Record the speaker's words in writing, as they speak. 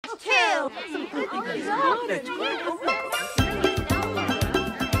too.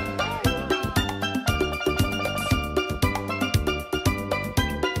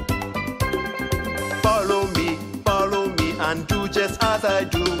 Follow me, and do just as I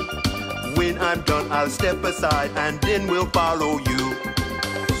do. When I'm done, I'll step aside, and then we'll follow you.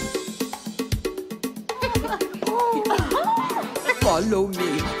 Follow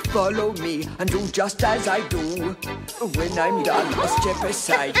me, and do just as I do. When I'm done, I'll step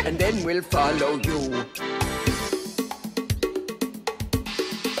aside, and then we'll follow you.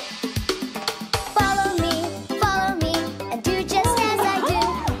 Follow me, and do just as I do.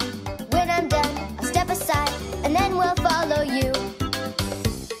 When I'm done, I'll step aside, and then we'll follow you.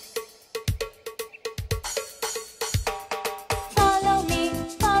 Follow me,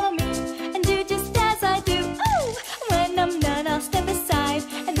 and do just as I do. Ooh, when I'm done, I'll step aside,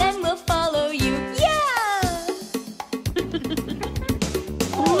 and then we'll follow you. Yeah!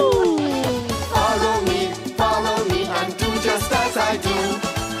 Follow me, and do just as I do.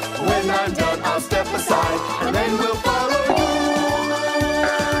 When I'm done, I'll step aside, and then we'll follow you.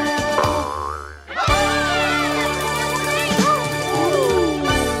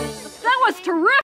 That was terrific!